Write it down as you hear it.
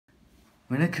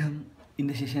வணக்கம்.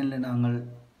 இந்த செஷனில் நாங்கள்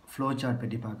ஃப்ளோசார்ட்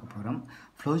பற்றி பார்க்க போகிறோம்.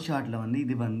 ஃப்ளோசார்ட்டில்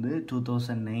இது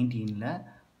 2019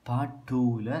 பார்ட்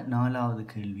 2ல் 4வது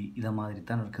கேள்வி. இதை மாதிரி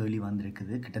தான் ஒரு கேள்வி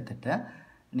வந்திருக்குது. கிட்டத்தட்ட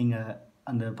நீங்கள்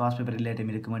அந்த பாஸ் பேப்பர்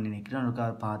ரிலேட்டிவ் இருக்குமான்னு நினைக்கிறேன். அதை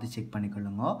பார்த்து செக்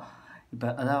பண்ணிக்கொள்ளுங்க. இப்போ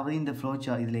அதாவது இந்த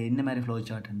ஃப்ளோசார்ட் இதில் என்ன மாதிரி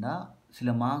ஃப்ளோசார்ட்டுன்னா,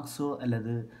 சில மார்க்ஸோ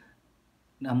அல்லது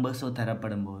நம்பர்ஸோ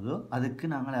தரப்படும் போது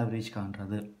அதுக்கு நாங்கள் ஆவரேஜ்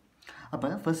காண்றது.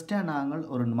 அப்போ ஃபஸ்ட்டாக நாங்கள்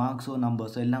ஒரு மார்க்ஸோ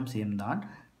நம்பர்ஸோ எல்லாம் சேர்ந்தான்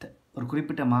ஒரு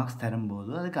குறிப்பிட்ட மார்க்ஸ்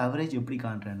தரும்போது அதுக்கு அவரேஜ் எப்படி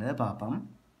காண்றதை பார்ப்போம்.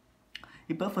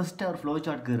 இப்போ ஃபஸ்ட்டு ஒரு ஃப்ளோ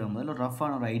சார்ட் கீறும்போது ஒரு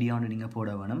ரஃபான ஒரு ஐடியா ஒன்று நீங்கள்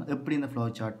போட வேணும். எப்படி இந்த ஃப்ளோ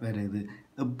சார்ட் வருது,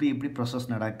 எப்படி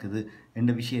ப்ரொசஸ் நடக்குது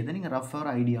என்ற விஷயத்தை நீங்கள் ரஃபாக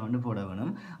ஒரு ஐடியா ஒன்று போட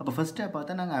வேணும். அப்போ ஃபஸ்ட்டாக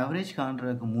பார்த்தா நாங்கள் அவரேஜ்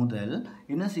காண்றதுக்கு முதல்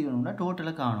என்ன செய்யணும்னா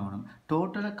டோட்டலை காணணும்.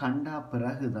 டோட்டலை கண்டா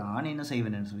பிறகு தான் என்ன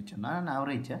செய்வேன்னு சொல்லி சொன்னால் நான்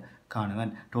அவரேஜை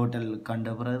காணுவேன். டோட்டல் கண்ட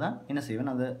பிறகு தான் என்ன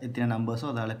செய்வேன், அதை எத்தனை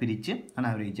நம்பர்ஸோ அதால் பிரித்து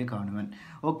நான் அவரேஜை காணுவேன்.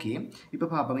 ஓகே, இப்போ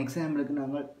பார்ப்போம். எக்ஸாம்பிளுக்கு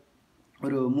நாங்கள்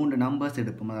ஒரு 3 நம்பர்ஸ்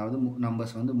எடுப்போம். அதாவது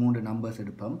நம்பர்ஸ் 3 நம்பர்ஸ்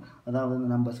எடுப்போம். அதாவது இந்த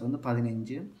நம்பர்ஸ்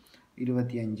 15,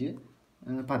 25,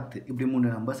 10 இப்படி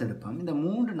 3 நம்பர்ஸ் எடுப்போம். இந்த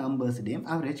 3 நம்பர்ஸ்டையும்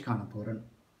ஆவரேஜ் காண போகிறேன்.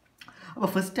 அப்போ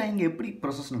ஃபஸ்ட்டாக இங்கே எப்படி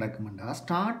ப்ரொசஸ் நடக்குமெண்டா,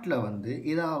 ஸ்டார்ட்டில்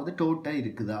ஏதாவது டோட்டல்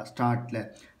இருக்குதா ஸ்டார்ட்டில்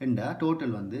என்றா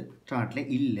டோட்டல்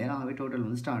ஸ்டார்ட்டில் இல்லை. ஆகவே டோட்டல்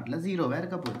ஸ்டார்ட்டில் 0வாக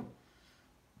இருக்க போகுது.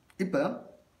 இப்போ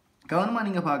கவனமாக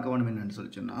நீங்கள் பார்க்க வேணும் என்னென்னு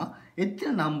சொல்லி சொன்னால்,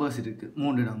 எத்தனை நம்பர்ஸ் இருக்குது?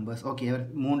 3 நம்பர்ஸ். ஓகே, அவர்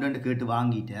 3 கேட்டு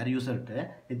வாங்கிட்டார் யூசர்கிட்ட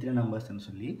எத்தனை நம்பர்ஸ்ன்னு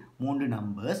சொல்லி 3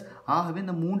 நம்பர்ஸ். ஆகவே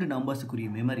இந்த 3 நம்பர்ஸுக்குரிய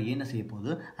மெமரியை என்ன செய்ய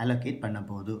போகுது, அலோகேட் பண்ண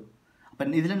போகுது. அப்போ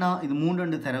இதில் நான் இது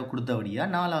 3 தர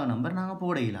கொடுத்தபடியாக 4வது நம்பர் நாங்கள்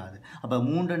போட இயலாது. அப்போ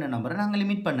 3 நம்பரை நாங்கள்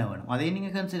லிமிட் பண்ண வேணும். அதையும்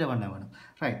நீங்கள் கன்சிடர் பண்ண வேணும்.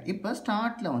 ரைட், இப்போ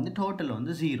ஸ்டார்ட்டில் டோட்டல்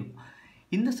 0.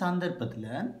 இந்த சந்தர்ப்பத்தில்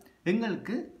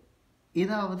எங்களுக்கு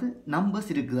ஏதாவது நம்பர்ஸ்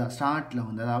இருக்குதா ஸ்டார்ட்டில்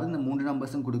அதாவது இந்த 3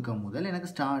 நம்பர்ஸும் கொடுக்கும் முதல்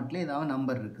எனக்கு ஸ்டார்ட்டில் ஏதாவது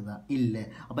நம்பர் இருக்குதா? இல்லை.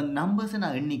 அப்போ அந்த நம்பர்ஸை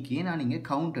நான் எண்ணிக்கையே நான் இங்கே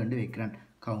கவுண்ட் வைக்கிறேன்.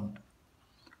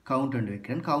 கவுண்ட்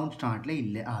வைக்கிறேன். கவுண்ட் ஸ்டார்ட்டில்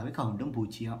இல்லை. ஆகவே கவுண்ட்டும்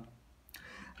 0.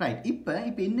 ரைட், இப்போ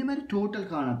என்ன மாதிரி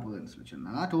டோட்டல் காண போகுதுன்னு சொல்லி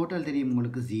சொன்னால், டோட்டல் தெரியும்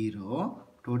உங்களுக்கு 0.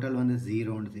 டோட்டல்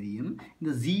 0ன்னு தெரியும்.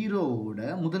 இந்த 0வோட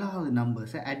முதலாவது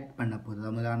நம்பர்ஸை ஆட் பண்ண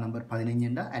போகுது. முதலாவது நம்பர்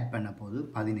 15 ஆட் பண்ண போகுது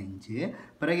 15.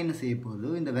 பிறகு என்ன செய்ய போகுது,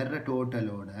 இந்த வர்ற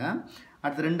டோட்டலோட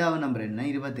அடுத்த 2வது நம்பர் என்ன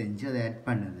 25, அதை ஆட்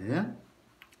பண்ணுது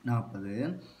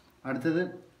 40.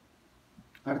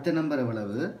 அடுத்த நம்பர்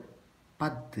எவ்வளவு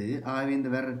 10. ஆகவே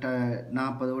இந்த வர்ற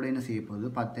 40ஓட என்ன செய்ய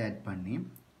போகுது 10 ஆட் பண்ணி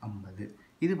 50.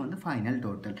 இது ஃபைனல்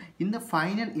டோட்டல்.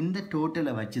 இந்த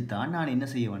டோட்டலை வச்சு தான் நான் என்ன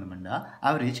செய்ய வேணும்னா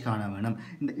அவரேஜ் காண வேணும்.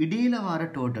 இந்த இடையில வர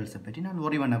டோட்டல்ஸை பற்றி நான்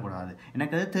ஒரி பண்ணக்கூடாது.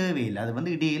 எனக்கு அது தேவையில்லை.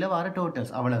 அது இடையில வர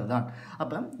டோட்டல்ஸ் அவ்வளவுதான்.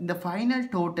 அப்போ இந்த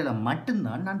ஃபைனல் டோட்டலை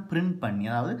மட்டும்தான் நான் பிரிண்ட் பண்ணி,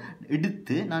 அதாவது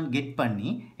எடுத்து நான் கெட் பண்ணி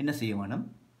என்ன செய்ய வேணும்,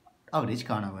 அவரேஜ்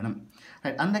காண வேணும்.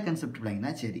 ரைட், அந்த கான்செப்ட்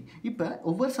பிள்ளைங்கன்னா சரி. இப்போ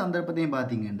ஒவ்வொரு சந்தர்ப்பத்தையும்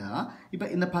பார்த்தீங்கன்னா, இப்போ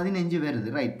இந்த 15 வருது.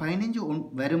 ரைட், 15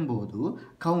 வரும்போது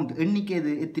கவுண்ட் எண்ணிக்கை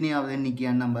எது, எத்தனையாவது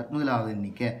எண்ணிக்கையான நம்பர், முதலாவது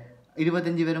எண்ணிக்கை.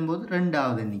 25 வரும்போது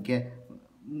 2வது எண்ணிக்கை.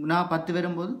 10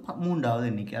 வரும்போது 3வது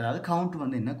எண்ணிக்கை. அதாவது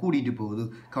கவுண்ட் என்ன கூட்டிகிட்டு போகுது.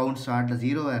 கவுண்ட் ஸ்டார்ட்டில்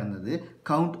 0வாக இருந்தது.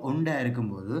 கவுண்ட் 1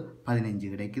 இருக்கும்போது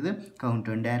 15 கிடைக்குது. கவுண்ட்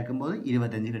 2 இருக்கும்போது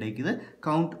 25 கிடைக்குது.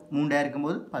 கவுண்ட் 3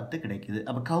 இருக்கும்போது 10 கிடைக்குது.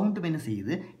 அப்போ கவுண்ட்டும் என்ன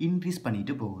செய்யுது, இன்க்ரீஸ்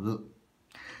பண்ணிட்டு போகுது.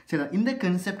 சரி, இந்த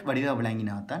கான்செப்ட் வடிவாக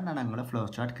விளங்கினா தான் நான் எங்களோட ஃப்ளோ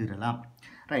சார்ட் கீறலாம்.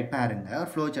 ரைட், பாருங்கள். ஒரு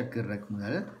ஃப்ளோ சார்ட் கீறதுக்கு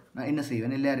முதல் நான் என்ன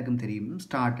செய்வேன், எல்லாருக்கும் தெரியும்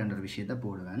ஸ்டார்ட்ன்ற ஒரு விஷயத்தை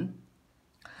போடுவேன்.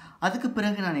 அதுக்கு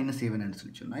பிறகு நான் என்ன செய்வேன்னு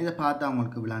சொல்லி சொன்னால், இதை பார்த்தா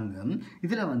அவங்களுக்கு விளங்கும்.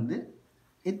 இதில்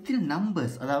எத்தனை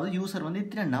நம்பர்ஸ், அதாவது யூசர்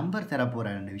எத்தனை நம்பர் தர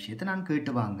போகிறாருன்ற விஷயத்தை நான்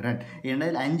கேட்டு வாங்குறேன். ஏன்னா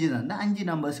இதில் 5 தான் 5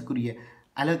 நம்பர்ஸுக்குரிய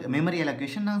மெமரி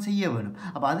அலோகேஷன் நான் செய்ய வேணும்.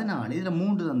 அப்போ அதனால இதில்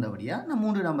 3 தந்தபடியாக நான்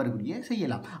 3 நம்பருக்குரிய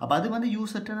செய்யலாம். அப்போ அது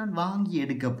யூசர்கிட்ட நான் வாங்கி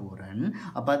எடுக்க போகிறேன்.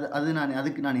 அப்போ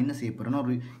அதுக்கு நான் என்ன செய்ய போகிறேன்னா,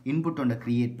 ஒரு இன்புட் ஒன்றை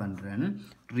க்ரியேட் பண்ணுறேன்.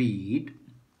 ரீட்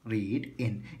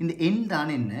என். இந்த எண்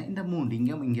தான் என்ன, இந்த 3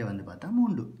 இங்கே பார்த்தா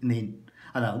 3 இந்த எண்.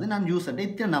 அதாவது நான் யூசர்கிட்ட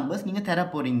இத்தனை நம்பர்ஸ் நீங்கள் தர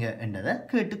போகிறீங்க என்றதை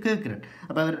கேட்குறேன்.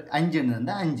 அப்போ அவர் 5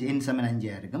 இருந்தால் 5 என் சமன்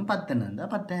 5 இருக்கும். 10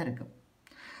 இருந்தால் 10 இருக்கும்.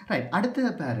 ரைட்,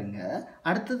 அடுத்தது பாருங்கள்.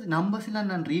 அடுத்தது நம்பர்ஸ்லாம்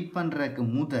நான் ரீட் பண்ணுறதுக்கு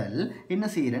முதல் என்ன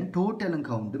செய்கிறேன், டோட்டலும்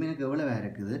கவுண்ட்டும் எனக்கு எவ்வளோவா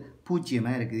இருக்குது,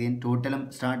 0 இருக்குது. என் டோட்டலும்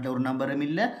ஸ்டார்ட்டில் ஒரு நம்பரும்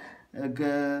இல்லை,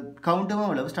 கவுண்ட்டும்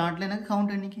அவ்வளவு ஸ்டார்ட்டில் எனக்கு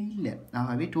கவுண்ட் எண்ணிக்கை இல்லை.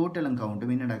 ஆகவே டோட்டலும்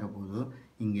கவுண்ட்டும் என்ன நடக்க போகுது,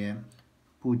 இங்கே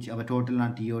 0. அப்போ டோட்டல்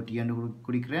நான் TOT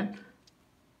குடிக்கிறேன்.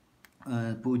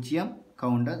 0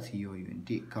 கவுண்டாக COUNT.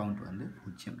 கவுண்ட்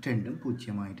 0. ரெண்டும்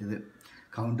 0 ஆகிடுது.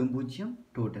 கவுண்ட்டும் 0,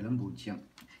 டோட்டலும் 0.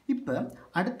 இப்போ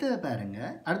அடுத்தது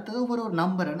பாருங்கள். அடுத்தது ஒரு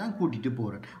நம்பரை நான் கூட்டிகிட்டு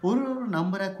போகிறேன். ஒரு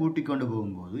நம்பரை கூட்டி கொண்டு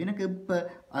போகும்போது எனக்கு இப்போ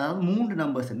அதாவது 3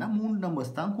 நம்பர்ஸ்னால் 3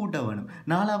 நம்பர்ஸ் தான் கூட்ட வேணும்.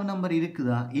 4வது நம்பர்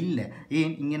இருக்குதா? இல்லை.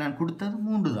 ஏன், இங்கே நான் கொடுத்தது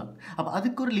 3 தான். அப்போ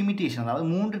அதுக்கு ஒரு லிமிட்டேஷன், அதாவது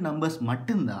 3 நம்பர்ஸ்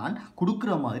மட்டும்தான்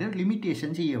கொடுக்குற மாதிரி ஒரு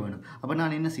லிமிட்டேஷன் செய்ய வேணும். அப்போ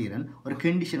நான் என்ன செய்கிறேன், ஒரு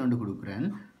கண்டிஷன் ஒன்று கொடுக்குறேன்.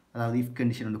 அதாவது இஃப்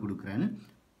கண்டிஷன் ஒன்று கொடுக்குறேன்,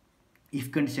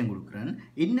 இஃப் கண்டிஷன் கொடுக்குறேன்.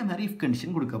 என்ன மாதிரி இஃப்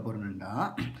கண்டிஷன் கொடுக்க போகிறேன்டா,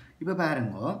 இப்போ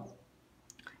பாருங்க,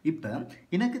 இப்போ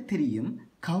எனக்கு தெரியும்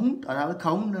கவுண்ட், அதாவது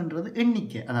கவுண்ட்ன்றது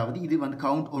எண்ணிக்கை, அதாவது இது வந்து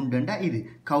கவுண்ட் ஒன்றுண்டா இது,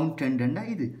 கவுண்ட் ரெண்டுண்டா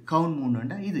இது, கவுண்ட்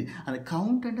மூணுண்டா இது. அந்த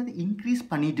கவுண்ட்ன்றது இன்க்ரீஸ்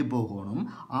பண்ணிட்டு போகணும்.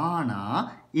 ஆனால்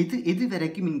எது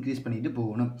வரைக்கும் இன்க்ரீஸ் பண்ணிட்டு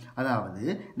போகணும், அதாவது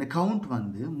இந்த கவுண்ட்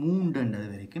வந்து 3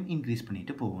 வரைக்கும் இன்க்ரீஸ்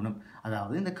பண்ணிட்டு போகணும்.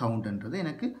 அதாவது இந்த கவுண்ட்ன்றது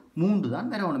எனக்கு 3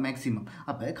 தான் வரணும் மேக்ஸிமம்.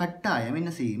 அப்போ கட்டாயம்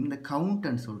என்ன செய்யும், இந்த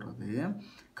கவுண்ட்னு சொல்கிறது,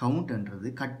 கவுண்ட்ன்றது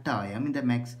கட்டாயம் இந்த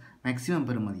மேக்ஸிமம்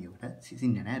பெறுமதியோட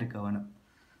சின்னனா இருக்க வேணும்.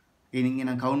 நீங்கள்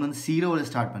நான் கவுண்ட் வந்து 0ல்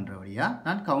ஸ்டார்ட் பண்ணுறபடியா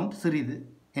நான் கவுண்ட் சிறிது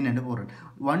என்னென்னு போடுறேன்.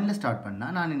 1ல் ஸ்டார்ட்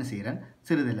பண்ணால் நான் என்ன செய்கிறேன்,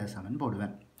 சிறிதில் சமன்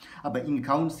போடுவேன். அப்போ இங்கே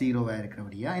கவுண்ட் 0வாக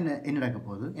இருக்கிறபடியா என்ன நடக்க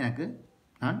போகுது, எனக்கு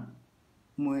நான்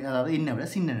அதாவது என்னை விட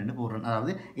சின்னன்னு போடுறேன்.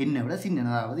 அதாவது என்னை விட சின்ன,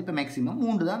 அதாவது இப்போ மேக்ஸிமம்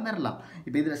 3 தான் வரலாம்.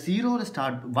 இப்போ இதில்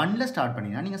 1ல் ஸ்டார்ட்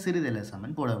பண்ணினா நீங்கள் சிறிதில்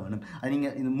சமன் போட வேணும். அது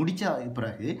நீங்கள் இது முடித்த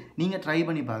பிறகு நீங்கள் ட்ரை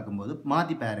பண்ணி பார்க்கும்போது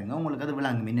மாற்றி பாருங்கள், உங்களுக்கு அது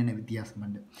விளங்கும் என்னென்ன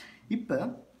வித்தியாசம். இப்போ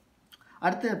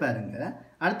அடுத்த பாருங்க,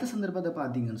 அடுத்த சந்தர்ப்பத்தை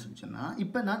பார்த்தீங்கன்னு சொல்லி சொன்னால்,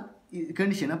 இப்போ நான்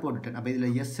கண்டிஷனை போட்டுட்டேன். அப்போ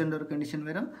இதில் எஸ்ன்ற ஒரு கண்டிஷன்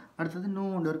வரும், அடுத்தது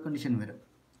நோன்ற ஒரு கண்டிஷன் வரும்.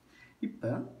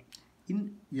 இப்போ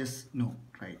எஸ் நோ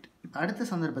ரைட். இப்போ அடுத்த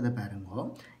சந்தர்ப்பத்தை பாருங்க,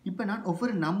 இப்போ நான்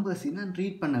ஒவ்வொரு நம்பர்ஸையும் நான்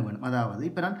ரீட் பண்ண வேணும். அதாவது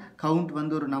இப்போ நான் கவுண்ட்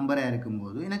வந்து ஒரு நம்பராக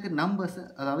இருக்கும்போது எனக்கு நம்பர்ஸ்,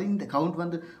 அதாவது இந்த கவுண்ட்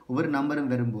வந்து ஒவ்வொரு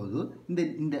நம்பரும் வரும்போது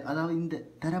அதாவது இந்த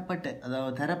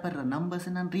தரப்படுற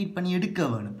நம்பர்ஸை நான் ரீட் பண்ணி எடுக்க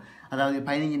வேணும். அதாவது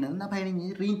 15 இருந்தால்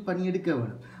 15 ரீட் பண்ணி எடுக்க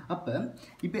வேணும். அப்போ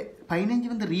இப்போ 15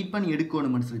 வந்து ரீட் பண்ணி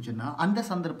எடுக்கணும்னு சொல்லி சொன்னால், அந்த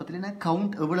சந்தர்ப்பத்தில் எனக்கு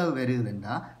கவுண்ட் எவ்வளவு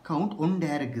வருதுன்னா கவுண்ட்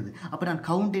 1 இருக்குது. அப்போ நான்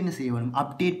கவுண்ட் என்ன செய்ய வேணும்,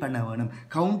 அப்டேட் பண்ண வேணும்.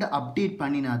 கவுண்ட்டை அப்டேட்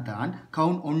பண்ணினா தான்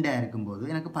கவுண்ட் 1 இருக்கும்போது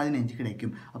எனக்கு 15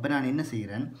 கிடைக்கும். அப்போ நான் என்ன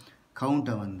செய்கிறேன்,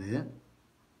 கவுண்ட்டை வந்து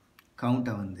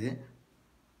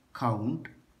கவுண்ட்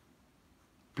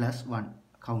 +1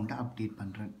 கவுண்ட்டை அப்டேட்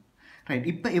பண்ணுறேன். ரைட்.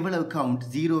 இப்போ எவ்வளவு கவுண்ட்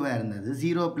 0வாக இருந்தது,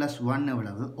 0 + 1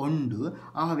 எவ்வளவு 1.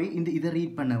 ஆகவே இதை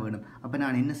ரீட் பண்ண வேணும். அப்போ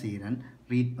நான் என்ன செய்கிறேன்,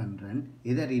 ரீட் பண்ணுறேன்.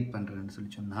 எதை ரீட் பண்ணுறேன்னு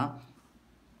சொல்லி சொன்னால்,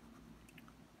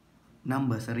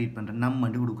 நம்பர்ஸை ரீட் பண்ணுறேன்.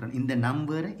 நம்பர் கொடுக்குறேன், இந்த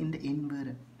நம்பரை இந்த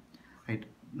எண்பரை ரைட்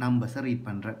நம்பர்ஸை ரீட்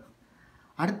பண்ணுறேன்.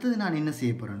 அடுத்தது நான் என்ன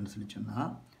செய்ய போகிறேன்னு சொல்லி சொன்னால்,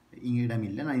 இங்கே இடம்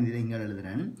இல்லை, நான் இங்கே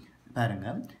எழுதுகிறேன்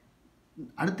பாருங்கள்.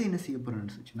 அடுத்து என்ன செய்ய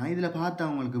போகிறேன்னு சொல்லிச்சுன்னா, இதில் பார்த்தா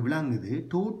அவங்களுக்கு விளங்குது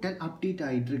டோட்டல் அப்டேட்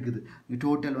ஆகிட்டு இருக்குது.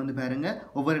 டோட்டல் வந்து பாருங்கள்,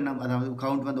 ஒவ்வொரு அதாவது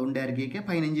கவுண்ட் வந்து 1 கேட்க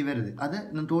 15 வருது. அதை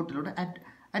நான் டோட்டலோட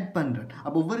ஆட் பண்ணுறேன்.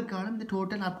 அப்போ ஒவ்வொரு காலம் இந்த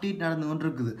டோட்டல் அப்டேட் நடந்து கொண்டு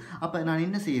இருக்குது. அப்போ நான்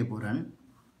என்ன செய்ய போகிறேன்,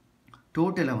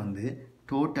 டோட்டலை வந்து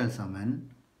டோட்டல் சமன்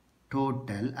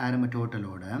டோட்டல் ஆரம்ப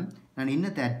டோட்டலோட நான்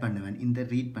என்னத்தை ஆட் பண்ணுவேன், இந்த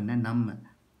ரீட்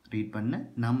பண்ண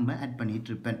நம்ம ஆட்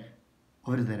பண்ணிகிட்டு இருப்பேன்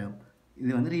ஒரு தடவை.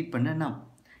 இது வந்து ரீட் பண்ண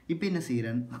இப்போ என்ன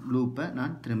செய்கிறேன், லூப்பை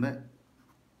நான் திரும்ப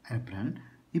அனுப்புகிறேன்.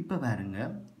 இப்போ பாருங்க,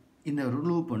 இந்த ஒரு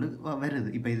லூப் ஒன்று வருது.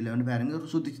 இப்போ இதில் வந்து பாருங்கள், ஒரு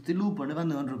சுற்றி லூப் ஒன்று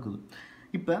வந்து கொண்டு இருக்குது.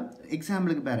 இப்போ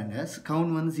எக்ஸாம்பிளுக்கு பாருங்கள்,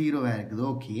 கவுண்ட் வந்து 0வாக இருக்குது.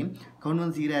 ஓகே, கவுண்ட்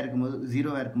வந்து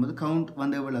 0வாக இருக்கும்போது கவுண்ட்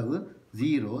வந்து எவ்வளவு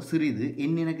 0 சிறிது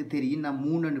என்ன எனக்கு தெரியும், நான்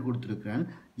 3 கொடுத்துருக்குறேன்.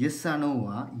 S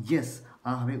ஆனோவா, S.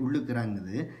 ஆகவே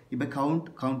உள்ளுக்குறாங்குது. இப்போ கவுண்ட்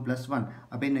 +1.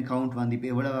 அப்போ என்ன கவுண்ட் வந்து இப்போ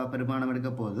எவ்வளோ பெருமானம்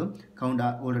எடுக்க போதும், கவுண்ட்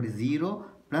ஆல்ரெடி 0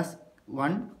 +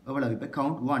 1 எவ்வளவு, இப்போ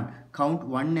கவுண்ட்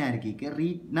 1 இருக்க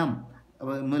ரீட்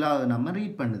முதலாவது நம்ம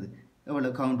ரீட் பண்ணுது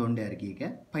எவ்வளோ, கவுண்ட் 1 இருக்க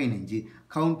 15,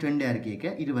 கவுண்ட் 2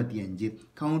 இருக்க 25,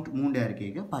 கவுண்ட் 3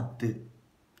 இருக்க 10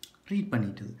 ரீட்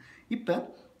பண்ணிட்டுது. இப்போ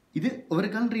இது ஒரு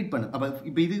கால் ரீட் பண்ணு. அப்போ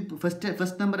இப்போ இது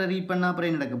ஃபர்ஸ்ட் நம்பரை ரீட் பண்ண அப்புறம்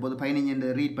என்ன நடக்க போகுது,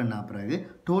 15 ரீட் பண்ண பிறகு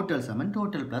டோட்டல் சமன்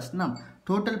டோட்டல்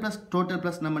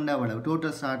ப்ளஸ் நம்மண்டா எவ்வளவு,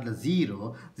 டோட்டல் ஸ்டார்ட்டில்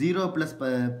 0 ப்ளஸ்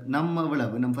நம்ம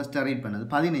எவ்வளவு, நம்ம ஃபஸ்ட்டாக ரீட் பண்ணது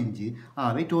 15.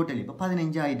 ஆகவே டோட்டல் இப்போ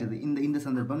 15 ஆகிட்டுது. இந்த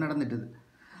சந்தர்ப்பம் நடந்துட்டுது.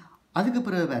 அதுக்கு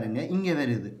பிறகு பாருங்க, இங்கே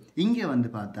வருது. இங்கே வந்து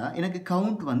பார்த்தா எனக்கு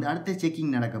கவுண்ட் வந்து அடுத்த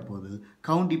செக்கிங் நடக்க போகுது.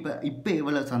 கவுண்ட் இப்போ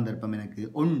எவ்வளோ சந்தர்ப்பம் எனக்கு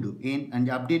 1, ஏன்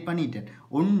 5 அப்டேட் பண்ணிட்டேன்.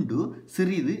 1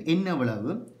 சிறிது என்ன எவ்வளவு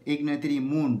ஏற்கனவே தெரியும்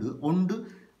 3,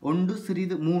 1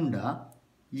 சிறிது 3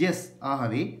 எஸ்.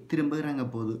 ஆகவே திரும்ப இறங்க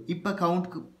போகுது. இப்போ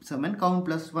கவுண்ட் சமன் கவுண்ட்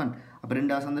 +1. அப்போ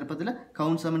ரெண்டாவது சந்தர்ப்பத்தில்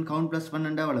கவுண்ட் சமன் கவுண்ட்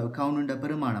 +1 எவ்வளவு, கவுண்ட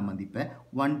பெருமான மதிப்பை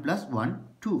 1 + 1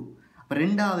 2. இப்போ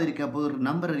ரெண்டாவது இருக்க அப்போ ஒரு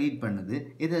நம்பரை ரீட் பண்ணுது.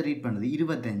 எதை ரீட் பண்ணுது,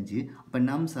 25. அப்போ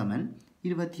நம் சமன்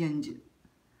 25.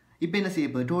 இப்போ என்ன செய்ய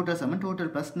போகுது, டோட்டல் சமன்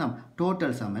டோட்டல் ப்ளஸ்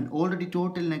டோட்டல் சமன் ஆல்ரெடி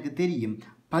டோட்டல் எனக்கு தெரியும்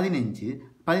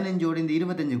 15ஓட இந்த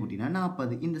 25 கூட்டினா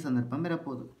 40. இந்த சந்தர்ப்பம்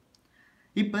வரப்போகுது.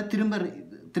 இப்போ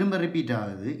திரும்ப ரிப்பீட்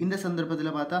ஆகுது. இந்த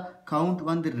சந்தர்ப்பத்தில் பார்த்தா கவுண்ட்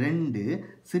வந்து 2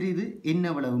 சிறிது என்ன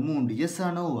எவ்வளவு 3. S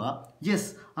ஆனோவா, S.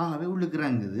 ஆகவே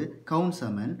உள்ளுக்குறாங்குது. கவுண்ட்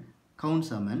சமன்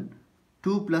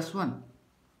 2 + 1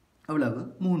 எவ்வளவு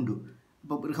 3.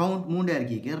 இப்போ கவுண்ட் 3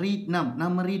 இருக்க ரீட்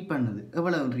நம்ம ரீட் பண்ணுது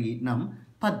எவ்வளவு, ரீட்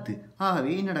 10. ஆகவே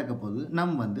என்ன நடக்க போகுது,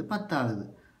 வந்து 10 ஆகுது.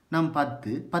 நம்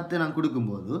 10 நான்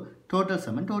கொடுக்கும்போது டோட்டல்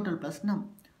சமன் டோட்டல் ப்ளஸ் நம்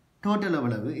டோட்டல்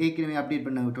எவ்வளவு ஏற்கனவே அப்டேட்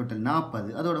பண்ண டோட்டல்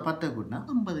 40 அதோட 10 கூட்டினா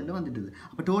 50 வந்துட்டுது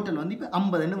அப்போ டோட்டல் வந்து இப்போ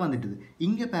 50 வந்துட்டுது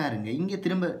இங்கே பாருங்க இங்கே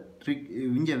திரும்ப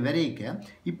இங்கே வரைக்க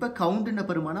இப்போ கவுண்ட்டுன்ற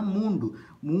பெருமானம்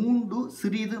 3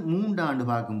 சிறிது 3 ஆண்டு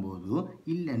பார்க்கும்போது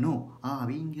இல்லைனோ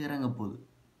ஆவே இங்கே இறங்க போகுது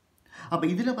அப்போ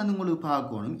இதில் வந்து உங்களுக்கு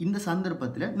பார்க்கணும் இந்த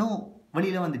சந்தர்ப்பத்தில் நோ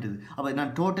வழியில் வந்துட்டுது அப்போ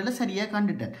நான் டோட்டலை சரியாக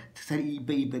கண்டுட்டேன் சரி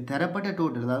இப்போ தரப்பட்ட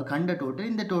டோட்டல் அதாவது கண்ட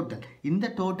டோட்டல்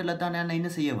இந்த டோட்டலை தான் நான் என்ன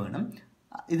செய்ய வேணும்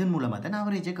இதன் மூலமாக தான்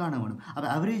ஆவரேஜை காண வேணும் அப்போ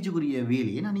ஆவரேஜுக்குரிய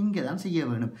வேலையை நான் இங்கே தான் செய்ய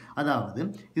வேணும் அதாவது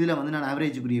இதில் வந்து நான்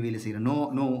ஆவரேஜுக்குரிய வேலை செய்கிறேன்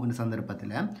நோ இந்த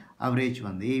சந்தர்ப்பத்தில் ஆவரேஜ்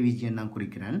வந்து ஏவிஜின்னு நான்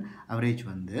குறிக்கிறேன் ஆவரேஜ்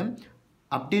வந்து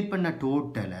அப்டேட் பண்ண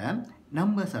டோட்டலை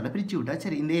நம்பர்ஸால் பிரித்து விட்டா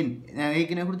சரி இந்த எண்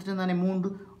ஏற்கனவே கொடுத்துட்டு தானே 3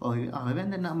 ஆகவே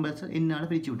அந்த நம்பர்ஸ் என்னால்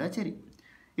பிரித்து விட்டா சரி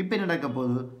இப்போ என்ன நடக்க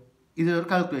போகுது இது ஒரு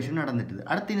கால்குலேஷன் நடந்துட்டுது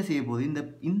அடுத்து என்ன செய்ய போகுது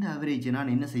இந்த ஆவரேஜை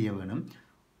நான் என்ன செய்ய வேணும்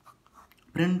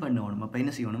பிரிண்ட் பண்ணணும் அப்போ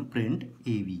என்ன செய்யணும் பிரிண்ட்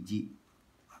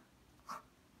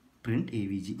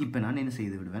ஏவிஜி இப்போ நான் என்ன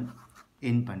செய்து விடுவேன்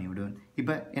என் பண்ணி விடுவேன்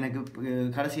இப்போ எனக்கு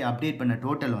கடைசி அப்டேட் பண்ண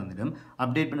டோட்டல் வந்துடும்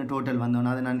அப்டேட் பண்ண டோட்டல்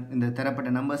வந்தோன்னா அதை நான் இந்த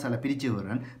தரப்பட்ட நம்பர்ஸால் பிரித்து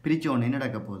விடுறேன் பிரித்த உடனே என்ன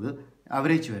நடக்க போகுது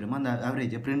அவரேஜ் வரும் அந்த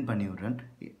அவரேஜை பிரிண்ட் பண்ணி விடுறேன்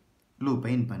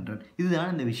லூப்பை இன் பண்ணுறேன்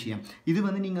இதுதான் இந்த விஷயம் இது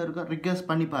வந்து நீங்கள் ஒரு ரிக்வெஸ்ட்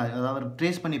பண்ணி அதாவது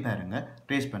ட்ரேஸ் பண்ணி பாருங்கள்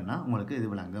ட்ரேஸ் பண்ணால் உங்களுக்கு இது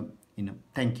விளங்கும் இன்னும்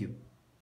தேங்க்யூ